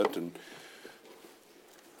And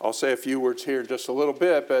I'll say a few words here in just a little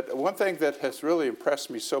bit, but one thing that has really impressed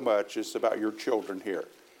me so much is about your children here.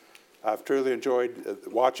 I've truly enjoyed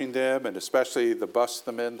watching them, and especially the Bust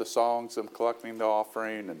Them In, the songs and collecting the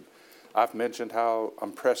offering. And I've mentioned how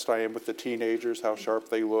impressed I am with the teenagers, how sharp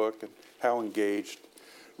they look, and how engaged.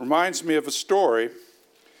 Reminds me of a story.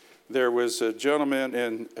 There was a gentleman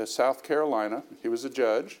in South Carolina. He was a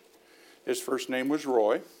judge. His first name was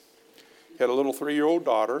Roy. He had a little 3-year-old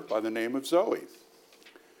daughter by the name of Zoe.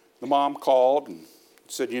 The mom called and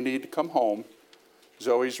said, "You need to come home.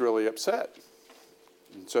 Zoe's really upset."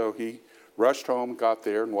 And so he rushed home, got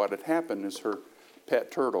there, and what had happened is her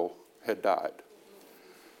pet turtle had died.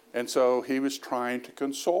 And so he was trying to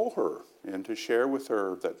console her and to share with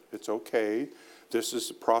her that it's okay. This is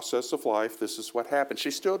the process of life. This is what happened.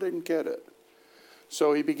 She still didn't get it.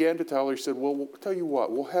 So he began to tell her, he said, "Well, we'll tell you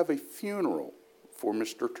what, we'll have a funeral for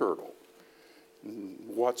Mr. Turtle."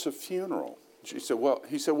 "What's a funeral?" He said,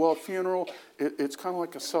 a funeral, it's kind of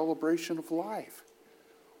like a celebration of life.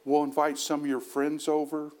 We'll invite some of your friends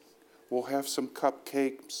over. We'll have some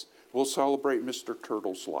cupcakes. We'll celebrate Mr.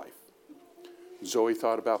 Turtle's life. Zoe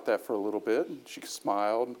thought about that for a little bit, and she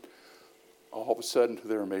smiled. All of a sudden, to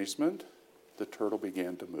their amazement, the turtle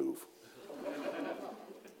began to move.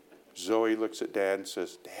 Zoe looks at Dad and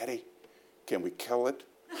says, "Daddy, can we kill it?"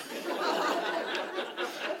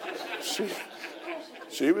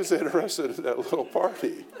 She was interested in that little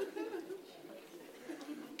party.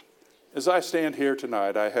 As I stand here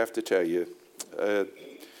tonight, I have to tell you,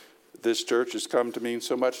 this church has come to mean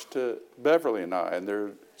so much to Beverly and I, and there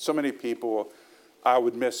are so many people. I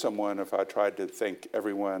would miss someone if I tried to thank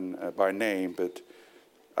everyone by name, but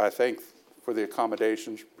I thank for the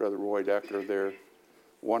accommodations, Brother Roy Decker, their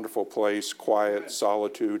wonderful place, quiet,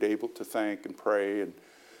 solitude, able to thank and pray. And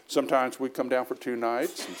sometimes we'd come down for 2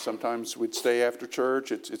 nights, and sometimes we'd stay after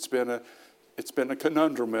church. It's been a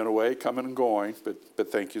conundrum in a way, coming and going,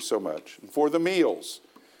 but thank you so much. And for the meals,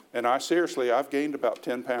 and I've gained about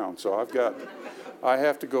 10 pounds, so I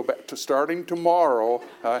have to go back to starting tomorrow,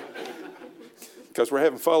 because we're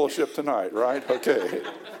having fellowship tonight, right? Okay.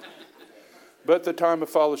 But the time of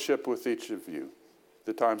fellowship with each of you,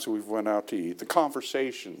 the times we've went out to eat, the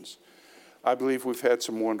conversations, I believe we've had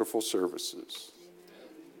some wonderful services.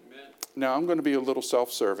 Now, I'm going to be a little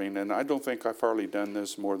self-serving, and I don't think I've hardly done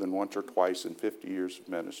this more than once or twice in 50 years of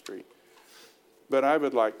ministry. But I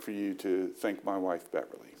would like for you to thank my wife,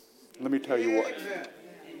 Beverly. Let me tell you what.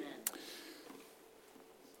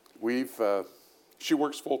 She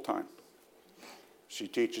works full-time. She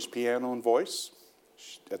teaches piano and voice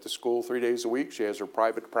at the school 3 days a week. She has her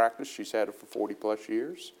private practice. She's had it for 40-plus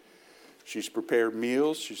years. She's prepared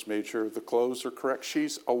meals. She's made sure the clothes are correct.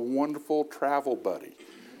 She's a wonderful travel buddy.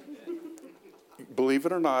 Believe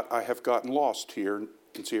it or not, I have gotten lost here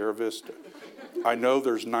in Sierra Vista. I know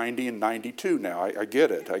there's 90 and 92 now. I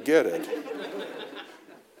get it.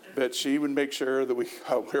 But she would make sure that we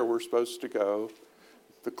got where we're supposed to go,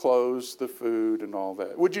 the clothes, the food, and all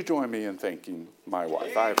that. Would you join me in thanking my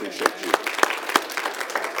wife? I appreciate you.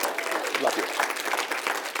 Love you.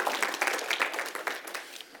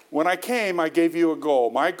 When I came, I gave you a goal.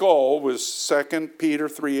 My goal was 2 Peter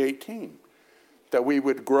 3:18. That we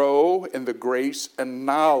would grow in the grace and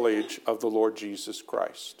knowledge of the Lord Jesus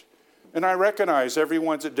Christ. And I recognize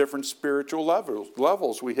everyone's at different spiritual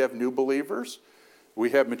levels. We have new believers. We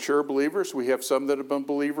have mature believers. We have some that have been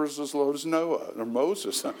believers as low as Noah or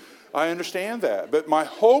Moses. I understand that. But my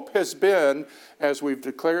hope has been, as we've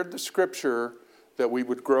declared the Scripture, that we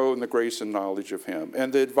would grow in the grace and knowledge of Him.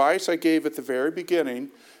 And the advice I gave at the very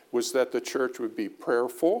beginning was that the church would be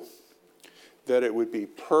prayerful, that it would be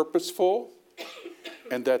purposeful,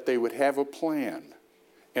 and that they would have a plan,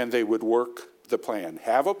 and they would work the plan.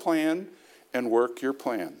 Have a plan and work your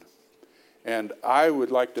plan. And I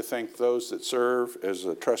would like to thank those that serve as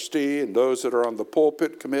a trustee and those that are on the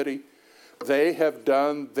pulpit committee. They have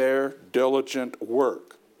done their diligent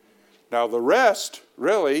work. Now the rest,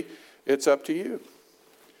 really, it's up to you.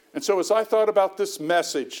 And so as I thought about this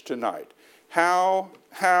message tonight, how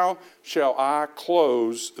shall I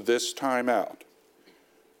close this time out?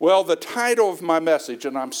 Well, the title of my message,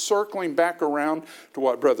 and I'm circling back around to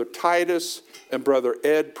what Brother Titus and Brother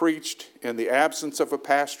Ed preached in the absence of a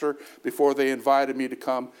pastor before they invited me to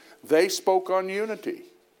come. They spoke on unity,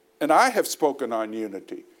 and I have spoken on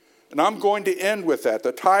unity. And I'm going to end with that.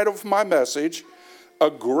 The title of my message, A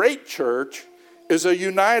Great Church is a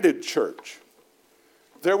United Church.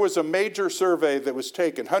 There was a major survey that was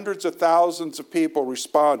taken. Hundreds of thousands of people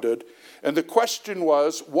responded. And the question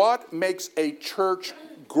was, what makes a church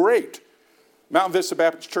great? Mountain Vista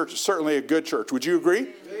Baptist Church is certainly a good church. Would you agree?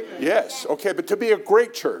 Yes. Okay, but to be a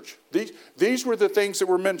great church, these were the things that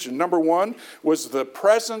were mentioned. Number one was the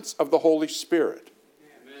presence of the Holy Spirit.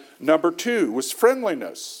 Amen. Number two was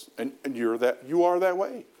friendliness, and you are that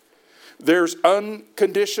way. There's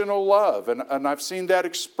unconditional love, and I've seen that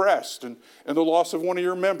expressed in the loss of one of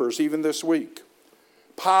your members even this week.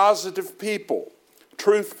 Positive people,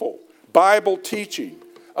 truthful, Bible teaching,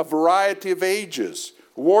 a variety of ages,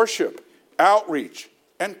 worship, outreach,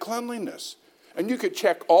 and cleanliness. And you could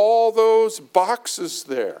check all those boxes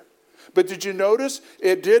there. But did you notice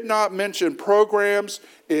it did not mention programs,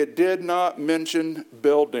 it did not mention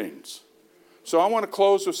buildings. So I want to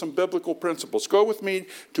close with some biblical principles. Go with me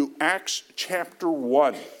to Acts chapter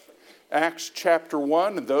 1. Acts chapter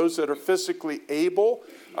 1, and those that are physically able,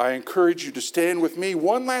 I encourage you to stand with me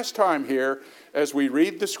one last time here as we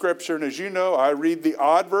read the scripture. And as you know, I read the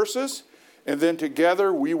odd verses, and then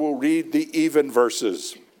together we will read the even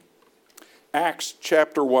verses. Acts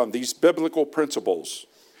chapter 1, these biblical principles.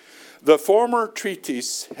 The former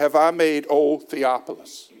treatise have I made, O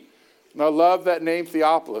Theophilus. And I love that name,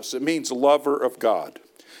 Theophilus. It means lover of God.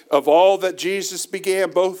 Of all that Jesus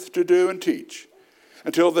began both to do and teach,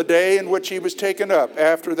 until the day in which he was taken up,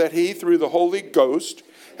 after that he, through the Holy Ghost,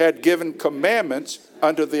 had given commandments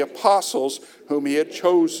unto the apostles whom he had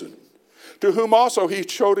chosen, to whom also he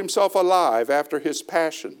showed himself alive after his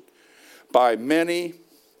passion, by many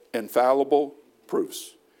infallible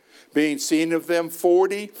proofs, being seen of them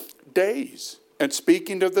 40 days, and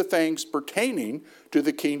speaking of the things pertaining to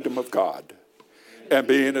the kingdom of God. And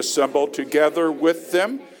being assembled together with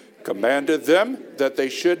them, commanded them that they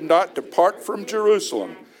should not depart from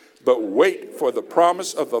Jerusalem, but wait for the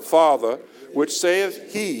promise of the Father, which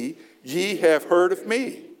saith he, ye have heard of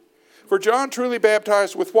me. For John truly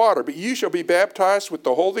baptized with water, but ye shall be baptized with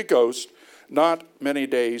the Holy Ghost not many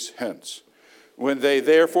days hence. When they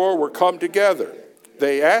therefore were come together,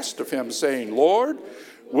 they asked of him, saying, Lord,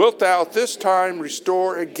 wilt thou at this time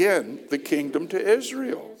restore again the kingdom to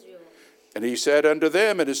Israel? And he said unto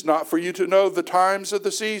them, it is not for you to know the times of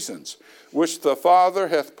the seasons, which the Father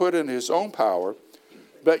hath put in his own power,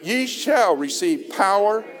 but ye shall receive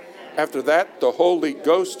power. After that the Holy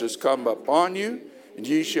Ghost is come upon you, and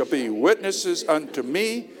ye shall be witnesses unto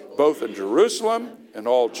me, both in Jerusalem and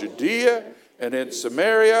all Judea and in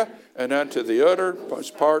Samaria, and unto the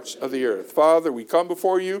uttermost parts of the earth. Father, we come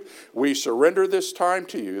before you. We surrender this time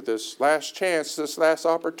to you, this last chance, this last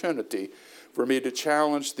opportunity for me to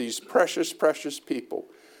challenge these precious, precious people.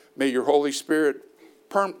 May your Holy Spirit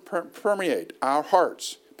permeate our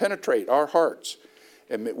hearts, penetrate our hearts.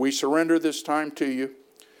 And we surrender this time to you.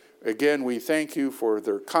 Again, we thank you for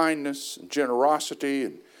their kindness and generosity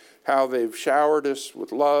and how they've showered us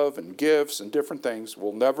with love and gifts and different things.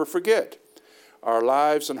 We'll never forget. Our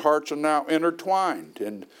lives and hearts are now intertwined.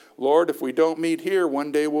 And Lord, if we don't meet here,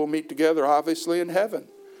 one day we'll meet together, obviously, in heaven.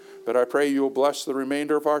 But I pray you'll bless the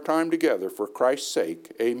remainder of our time together for Christ's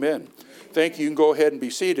sake. Amen. Thank you. You can go ahead and be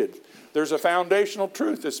seated. There's a foundational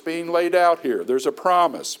truth that's being laid out here. There's a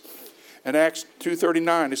promise. In Acts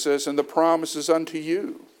 2:39, it says, and the promise is unto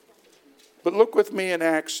you. But look with me in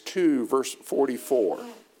Acts 2, verse 44.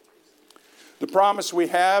 The promise we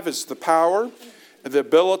have is the power and the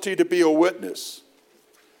ability to be a witness.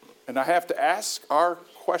 And I have to ask our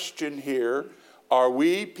question here, are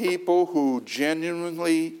we people who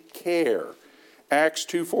genuinely care? Acts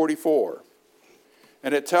 2:44.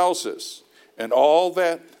 And it tells us, and all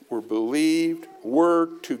that were believed were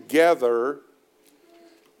together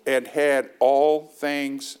and had all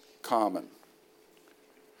things common.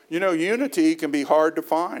 You know, unity can be hard to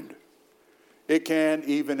find. It can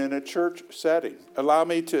even in a church setting. Allow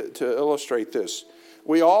me to illustrate this.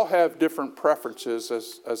 We all have different preferences,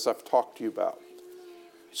 as I've talked to you about.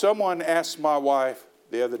 Someone asked my wife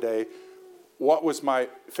the other day, what was my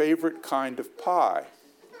favorite kind of pie?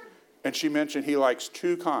 And she mentioned he likes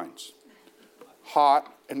two kinds,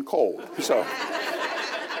 hot and cold.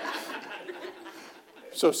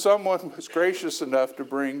 So someone was gracious enough to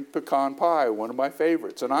bring pecan pie, one of my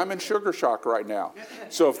favorites. And I'm in sugar shock right now.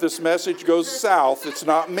 So if this message goes south, it's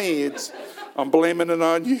not me. I'm blaming it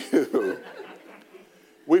on you.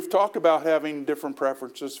 We've talked about having different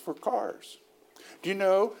preferences for cars. Do you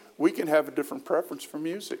know we can have a different preference for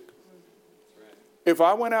music? If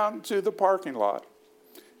I went out into the parking lot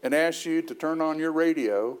and asked you to turn on your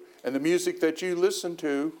radio and the music that you listen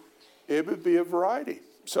to, it would be a variety.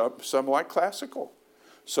 Some like classical.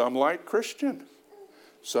 Some like Christian.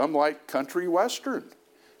 Some like country western.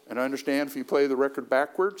 And I understand if you play the record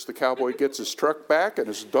backwards, the cowboy gets his truck back and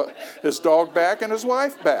his dog back and his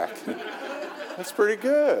wife back. That's pretty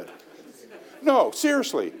good. No,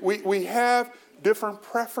 seriously. We have different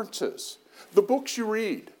preferences. The books you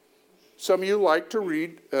read. Some of you like to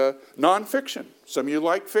read nonfiction. Some of you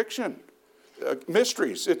like fiction,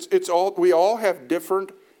 mysteries. We all have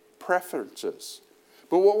different preferences.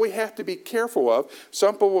 But what we have to be careful of,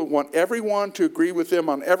 some people want everyone to agree with them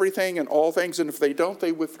on everything and all things, and if they don't,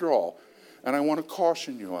 they withdraw. And I want to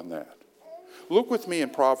caution you on that. Look with me in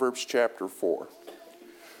Proverbs chapter 4.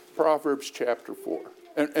 Proverbs chapter 4.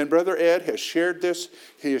 And Brother Ed has shared this.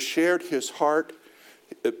 He has shared his heart.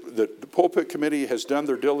 The pulpit committee has done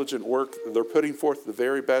their diligent work. They're putting forth the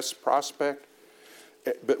very best prospect.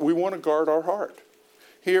 But we want to guard our heart.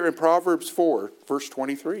 Here in Proverbs 4, verse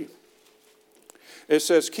 23, it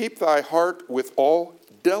says, keep thy heart with all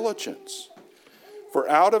diligence, for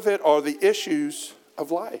out of it are the issues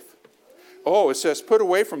of life. Oh, it says, put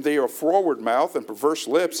away from thee a froward mouth and perverse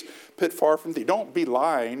lips, put far from thee. Don't be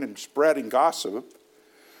lying and spreading gossip.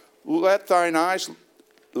 Let thine eyes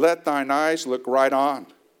look right on.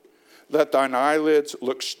 Let thine eyelids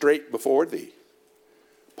look straight before thee.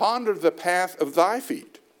 Ponder the path of thy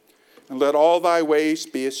feet, and let all thy ways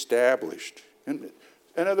be established.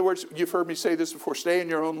 In other words, you've heard me say this before, stay in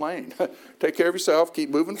your own lane. Take care of yourself, keep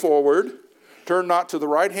moving forward. Turn not to the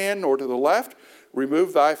right hand nor to the left.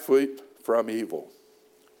 Remove thy foot from evil.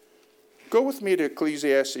 Go with me to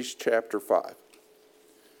Ecclesiastes chapter 5.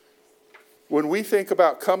 When we think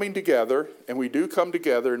about coming together, and we do come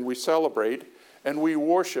together and we celebrate and we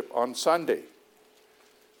worship on Sunday.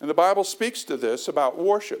 And the Bible speaks to this about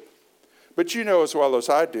worship. But you know as well as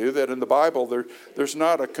I do that in the Bible there's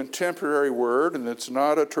not a contemporary word and it's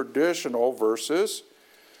not a traditional verses.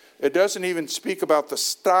 It doesn't even speak about the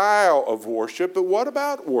style of worship, but what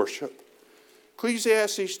about worship?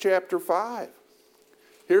 Ecclesiastes chapter 5.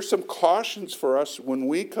 Here's some cautions for us when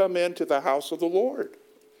we come into the house of the Lord.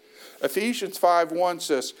 Ephesians 5:1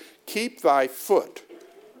 says, keep thy foot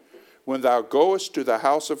when thou goest to the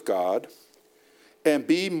house of God, and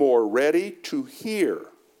be more ready to hear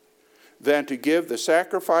than to give the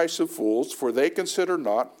sacrifice of fools, for they consider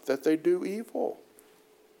not that they do evil.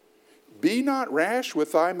 Be not rash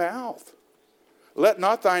with thy mouth. Let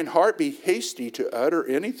not thine heart be hasty to utter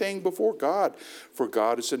anything before God, for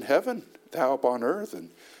God is in heaven, thou upon earth,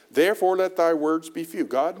 and therefore let thy words be few.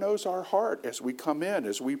 God knows our heart as we come in,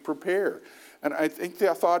 as we prepare. And I think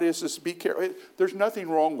the thought is be careful. There's nothing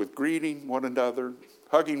wrong with greeting one another,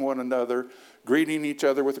 hugging one another, greeting each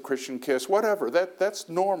other with a Christian kiss, whatever. That's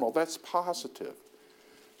normal. That's positive.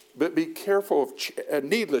 But be careful of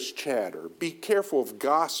needless chatter. Be careful of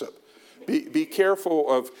gossip. Be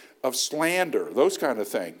careful of slander, those kind of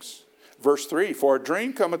things. Verse 3, for a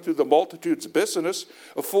dream cometh through the multitudes of business,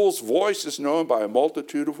 a fool's voice is known by a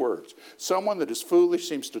multitude of words. Someone that is foolish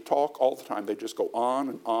seems to talk all the time. They just go on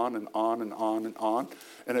and on and on and on and on,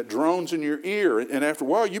 and it drones in your ear, and after a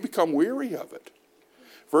while you become weary of it.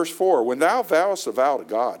 Verse 4, when thou vowest a vow to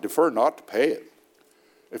God, defer not to pay it.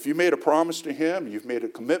 If you made a promise to him, you've made a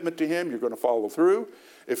commitment to him, you're going to follow through.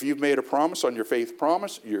 If you've made a promise on your faith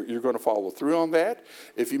promise, you're going to follow through on that.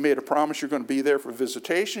 If you made a promise you're going to be there for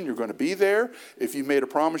visitation, you're going to be there. If you made a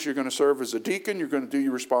promise you're going to serve as a deacon, you're going to do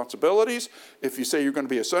your responsibilities. If you say you're going to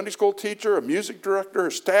be a Sunday school teacher, a music director,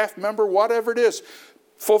 a staff member, whatever it is,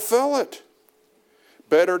 fulfill it.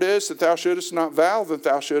 Better it is that thou shouldest not vow than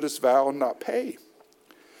thou shouldest vow and not pay.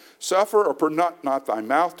 Suffer or permit not thy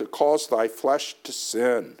mouth to cause thy flesh to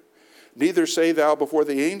sin. Neither say thou before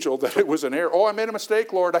the angel that it was an error. Oh, I made a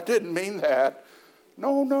mistake, Lord. I didn't mean that.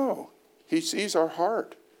 No. He sees our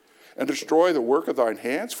heart. And destroy the work of thine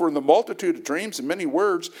hands. For in the multitude of dreams and many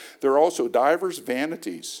words, there are also divers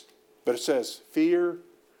vanities. But it says, fear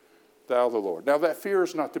thou the Lord. Now that fear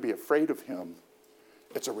is not to be afraid of him.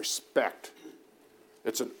 It's a respect.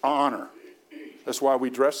 It's an honor. That's why we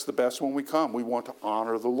dress the best when we come. We want to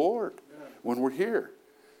honor the Lord when we're here.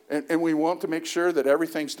 And we want to make sure that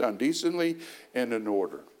everything's done decently and in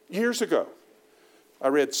order. Years ago, I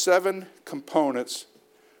read 7 components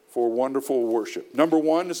for wonderful worship. Number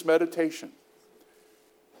 1 is meditation.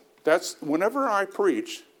 That's whenever I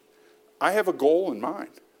preach, I have a goal in mind.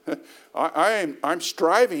 I'm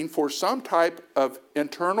striving for some type of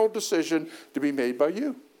internal decision to be made by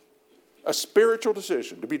you. A spiritual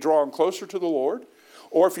decision to be drawn closer to the Lord.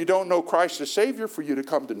 Or if you don't know Christ as Savior, for you to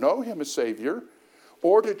come to know him as Savior.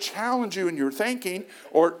 Or to challenge you in your thinking,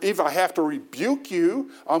 or if I have to rebuke you,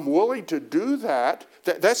 I'm willing to do that.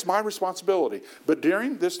 That's my responsibility. But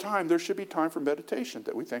during this time, there should be time for meditation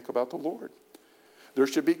that we think about the Lord. There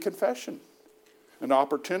should be confession, an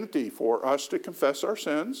opportunity for us to confess our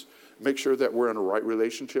sins, make sure that we're in a right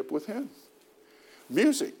relationship with him.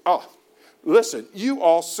 Music. Oh, listen, you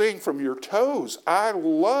all sing from your toes. I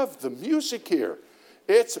love the music here.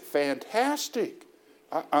 It's fantastic.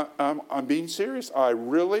 I'm being serious. I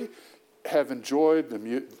really have enjoyed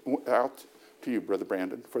the out to you, Brother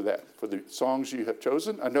Brandon, for that, for the songs you have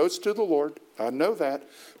chosen. I know it's to the Lord. I know that.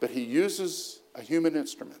 But he uses a human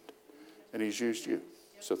instrument, and he's used you.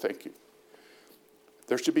 So thank you.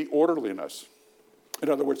 There should be orderliness. In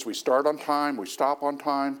other words, we start on time, we stop on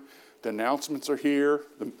time, the announcements are here,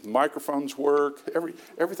 the microphones work,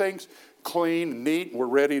 everything's clean and neat, and we're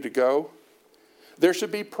ready to go. There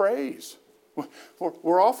should be praise.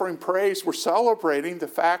 We're offering praise. We're celebrating the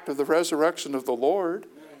fact of the resurrection of the Lord.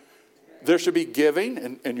 There should be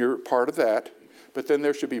giving, and you're part of that. But then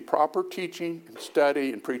there should be proper teaching and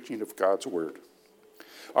study and preaching of God's word.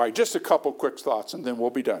 All right, just a couple quick thoughts, and then we'll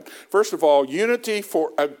be done. First of all, unity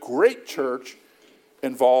for a great church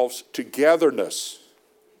involves togetherness.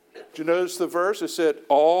 Did you notice the verse? It said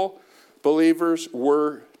all believers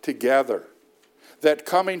were together. That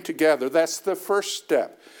coming together, that's the first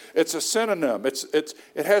step. It's a synonym. It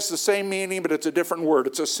has the same meaning, but it's a different word.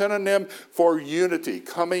 It's a synonym for unity,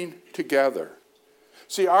 coming together.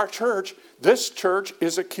 See, our church, this church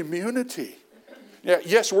is a community.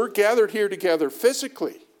 Yes, we're gathered here together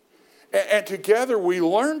physically. And together we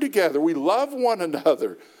learn together. We love one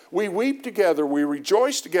another. We weep together. We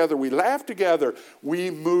rejoice together. We laugh together.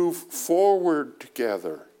 We move forward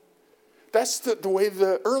together. That's the way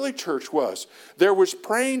the early church was. There was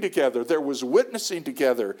praying together. There was witnessing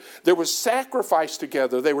together. There was sacrifice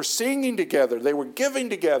together. They were singing together. They were giving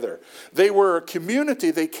together. They were a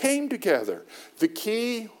community. They came together. The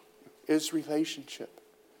key is relationship.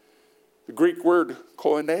 The Greek word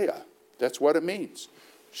koinonia, that's what it means.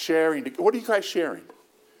 Sharing. What are you guys sharing?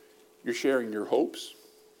 You're sharing your hopes.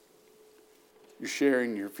 You're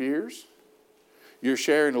sharing your fears. You're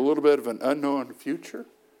sharing a little bit of an unknown future.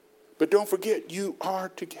 But don't forget, you are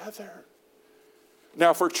together.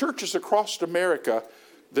 Now, for churches across America,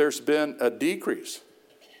 there's been a decrease.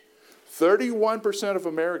 31% of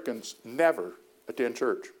Americans never attend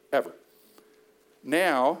church, ever.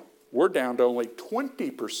 Now, we're down to only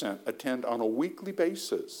 20% attend on a weekly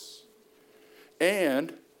basis.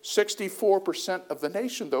 And 64% of the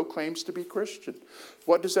nation, though, claims to be Christian.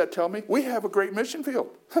 What does that tell me? We have a great mission field.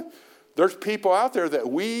 There's people out there that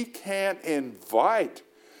we can't invite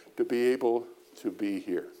to be able to be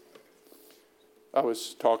here. I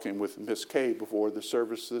was talking with Miss Kay before the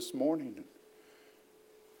service this morning.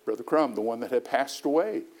 Brother Crum, the one that had passed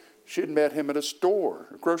away, she had met him at a store,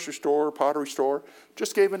 a grocery store, pottery store,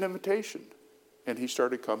 just gave an invitation. And he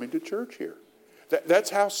started coming to church here. That's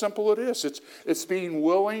how simple it is. It's being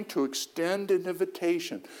willing to extend an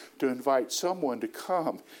invitation to invite someone to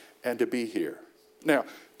come and to be here. Now,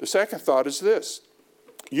 the second thought is this.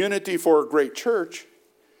 Unity for a great church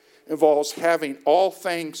involves having all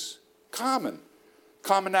things common.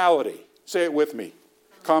 Commonality. Say it with me.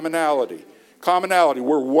 Commonality. Commonality.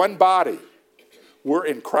 We're one body. We're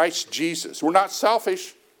in Christ Jesus. We're not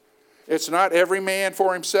selfish. It's not every man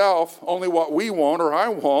for himself, only what we want or I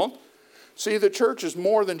want. See, the church is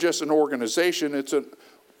more than just an organization. It's an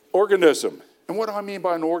organism. And what do I mean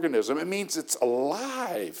by an organism? It means it's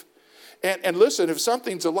alive. And listen, if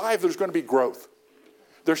something's alive, there's going to be growth.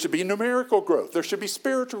 There should be numerical growth. There should be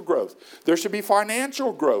spiritual growth. There should be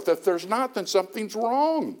financial growth. If there's not, then something's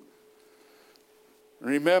wrong.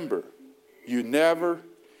 Remember, you never,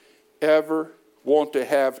 ever want to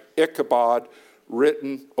have Ichabod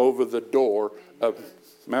written over the door of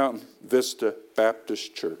Mountain Vista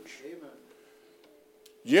Baptist Church. Amen.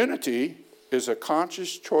 Unity is a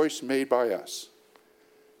conscious choice made by us.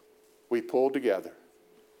 We pull together.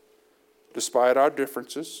 Despite our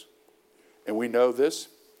differences, and we know this,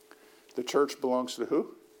 the church belongs to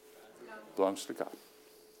who? God. Belongs to God.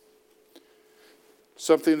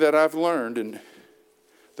 Something that I've learned in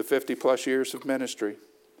the 50 plus years of ministry,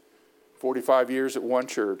 45 years at one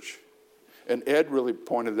church, and Ed really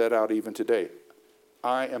pointed that out even today.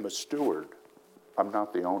 I am a steward. I'm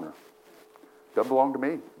not the owner. Doesn't belong to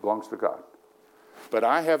me. It belongs to God. But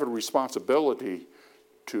I have a responsibility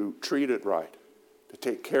to treat it right, to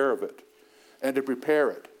take care of it, and to prepare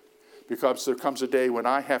it. Because there comes a day when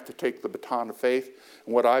I have to take the baton of faith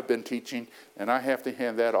and what I've been teaching, and I have to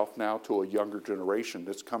hand that off now to a younger generation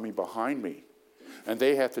that's coming behind me. And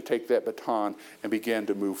they have to take that baton and begin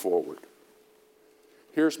to move forward.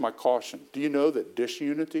 Here's my caution. Do you know that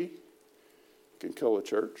disunity can kill a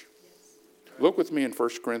church? Yes. Look with me in 1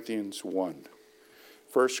 Corinthians 1.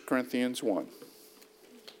 1 Corinthians 1.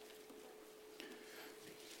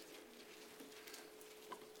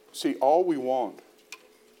 See, all we want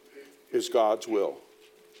is God's will.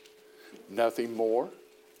 Nothing more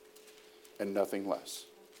and nothing less.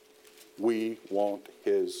 We want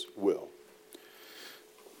His will.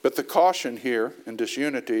 But the caution here in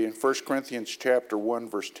disunity in 1 Corinthians chapter 1,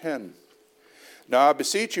 verse 10. Now I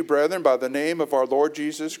beseech you, brethren, by the name of our Lord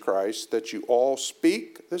Jesus Christ, that you all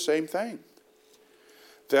speak the same thing,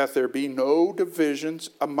 that there be no divisions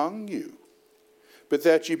among you, but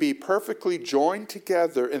that you be perfectly joined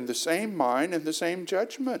together in the same mind and the same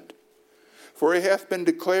judgment. For it hath been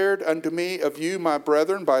declared unto me of you, my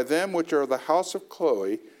brethren, by them which are of the house of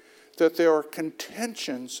Chloe, that there are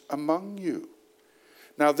contentions among you.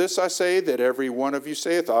 Now this I say, that every one of you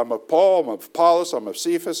saith, I am of Paul, I am of Apollos, I am of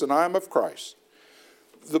Cephas, and I am of Christ.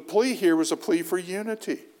 The plea here was a plea for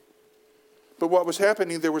unity. But what was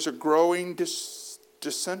happening, there was a growing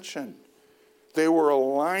dissension. They were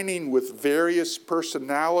aligning with various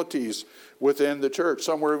personalities within the church.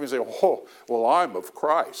 Some were even saying, oh, well, I'm of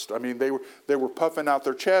Christ. I mean, they were puffing out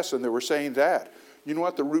their chests and they were saying that. You know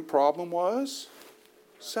what the root problem was?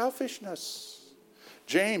 Selfishness.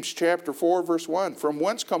 James chapter 4, verse 1. From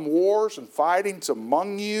whence come wars and fightings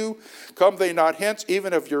among you? Come they not hence,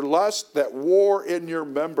 even of your lust, that war in your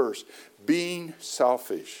members, being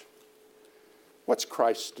selfish. What's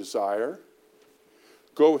Christ's desire?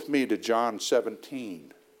 Go with me to John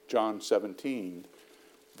 17. John 17,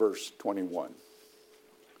 verse 21.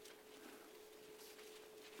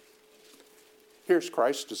 Here's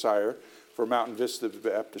Christ's desire for Mountain Vista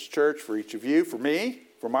Baptist Church, for each of you, for me,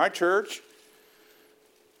 for my church,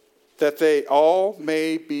 that they all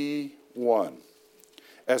may be one.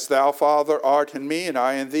 As thou, Father, art in me, and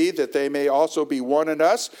I in thee, that they may also be one in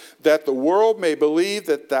us, that the world may believe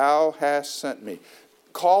that thou hast sent me.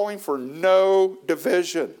 Calling for no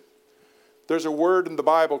division. There's a word in the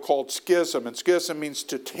Bible called schism, and schism means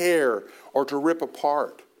to tear or to rip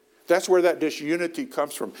apart. That's where that disunity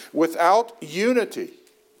comes from. Without unity,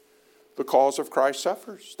 the cause of Christ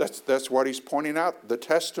suffers. That's what he's pointing out, the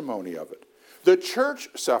testimony of it. The church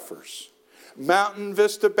suffers. Mountain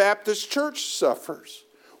Vista Baptist Church suffers.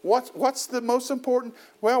 What's the most important?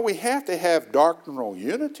 Well, we have to have doctrinal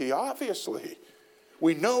unity, obviously.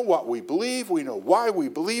 We know what we believe. We know why we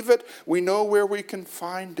believe it. We know where we can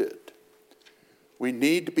find it. We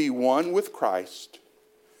need to be one with Christ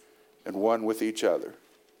and one with each other.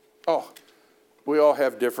 Oh, we all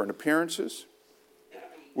have different appearances.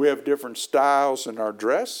 We have different styles in our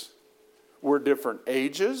dress. We're different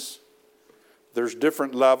ages. There's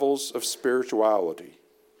different levels of spirituality.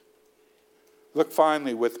 Look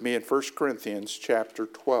finally with me in 1 Corinthians chapter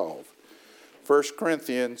 12. 1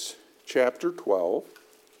 Corinthians chapter 12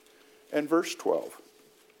 and verse 12.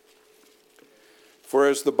 For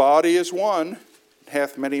as the body is one, it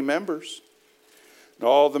hath many members, and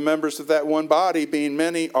all the members of that one body, being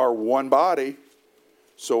many, are one body,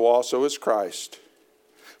 so also is Christ.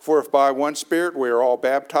 For if by one Spirit we are all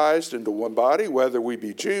baptized into one body, whether we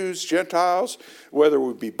be Jews, Gentiles, whether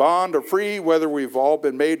we be bond or free, whether we've all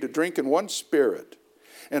been made to drink in one Spirit.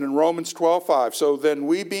 And in Romans 12:5, so then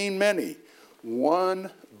we being many, one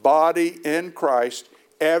body in Christ,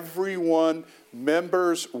 everyone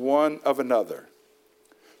members one of another.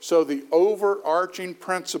 So the overarching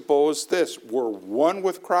principle is this: we're one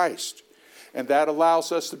with Christ, and that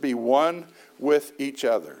allows us to be one with each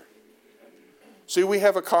other. See, we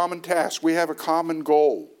have a common task. We have a common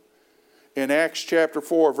goal. In Acts chapter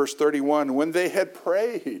 4, verse 31, when they had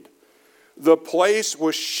prayed, the place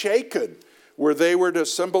was shaken where they were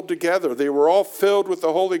assembled together. They were all filled with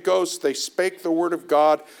the Holy Ghost. They spake the word of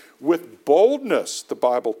God with boldness, the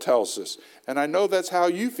Bible tells us. And I know that's how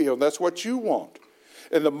you feel. That's what you want.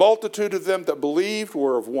 And the multitude of them that believed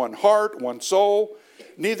were of one heart, one soul.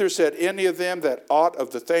 Neither said any of them that aught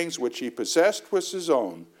of the things which he possessed was his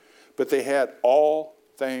own, but they had all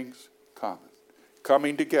things common.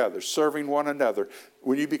 Coming together, serving one another.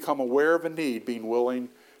 When you become aware of a need, being willing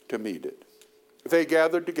to meet it. They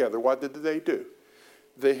gathered together. What did they do?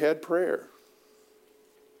 They had prayer.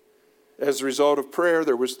 As a result of prayer,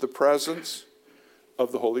 there was the presence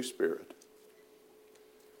of the Holy Spirit.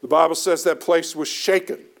 The Bible says that place was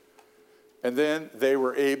shaken. And then they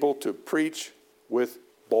were able to preach with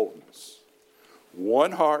boldness.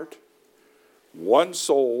 One heart, one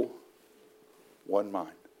soul, one mind.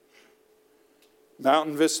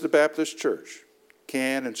 Mountain Vista Baptist Church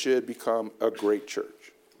can and should become a great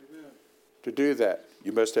church. Amen. To do that,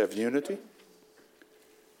 you must have unity.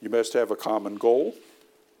 You must have a common goal.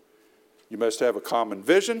 You must have a common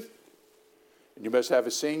vision. And you must have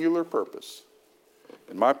a singular purpose.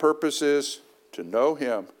 And my purpose is to know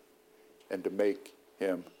him and to make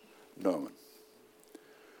him known.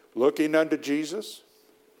 Looking unto Jesus,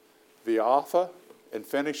 the author and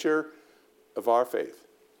finisher of our faith.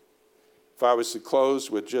 If I was to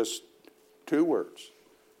close with just 2 words,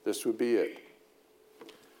 this would be it.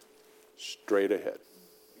 Straight ahead.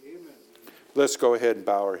 Let's go ahead and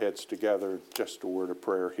bow our heads together. Just a word of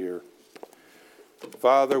prayer here.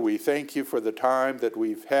 Father, we thank you for the time that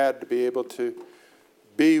we've had to be able to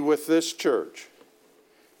be with this church,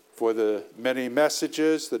 for the many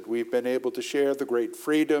messages that we've been able to share, the great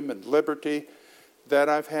freedom and liberty that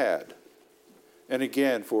I've had. And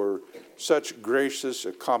again, for such gracious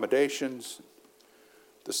accommodations,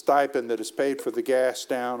 the stipend that is paid for the gas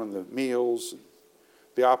down and the meals,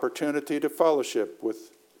 the opportunity to fellowship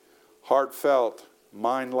with heartfelt,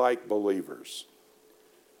 mind-like believers.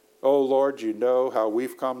 Oh, Lord, you know how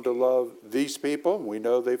we've come to love these people, and we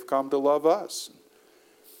know they've come to love us.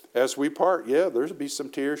 As we part, there'll be some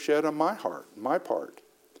tears shed on my part.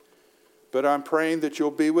 But I'm praying that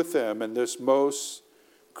you'll be with them in this most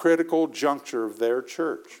critical juncture of their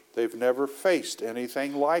church. They've never faced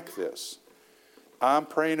anything like this. I'm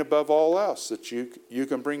praying above all else that you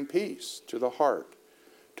can bring peace to the heart,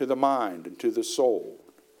 to the mind, and to the soul.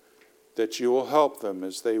 That you will help them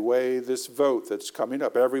as they weigh this vote that's coming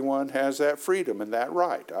up. Everyone has that freedom and that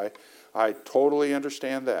right. I totally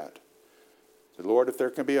understand that. Lord, if there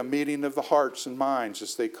can be a meeting of the hearts and minds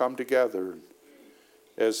as they come together,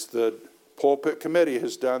 as the pulpit committee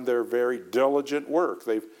has done their very diligent work,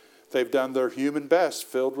 they've done their human best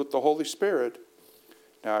filled with the Holy Spirit.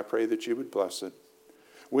 Now I pray that you would bless it.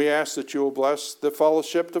 We ask that you will bless the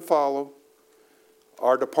fellowship to follow,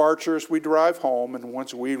 our departure as we drive home, and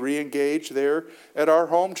once we re-engage there at our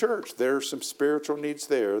home church. There are some spiritual needs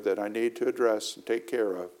there that I need to address and take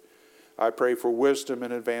care of. I pray for wisdom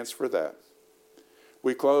in advance for that.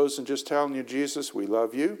 We close in just telling you, Jesus, we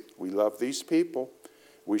love you. We love these people.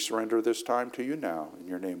 We surrender this time to you now. In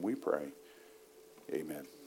your name we pray. Amen.